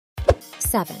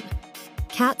7.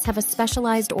 Cats have a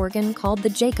specialized organ called the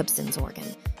Jacobson's organ,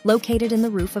 located in the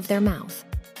roof of their mouth.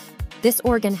 This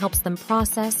organ helps them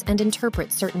process and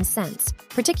interpret certain scents,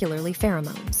 particularly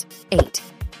pheromones. 8.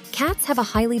 Cats have a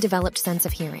highly developed sense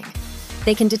of hearing.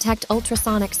 They can detect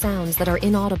ultrasonic sounds that are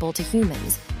inaudible to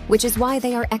humans, which is why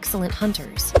they are excellent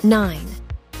hunters. 9.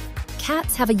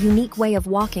 Cats have a unique way of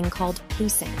walking called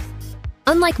pacing.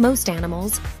 Unlike most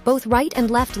animals, both right and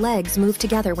left legs move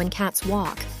together when cats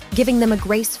walk, giving them a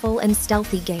graceful and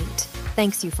stealthy gait.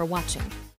 Thanks you for watching.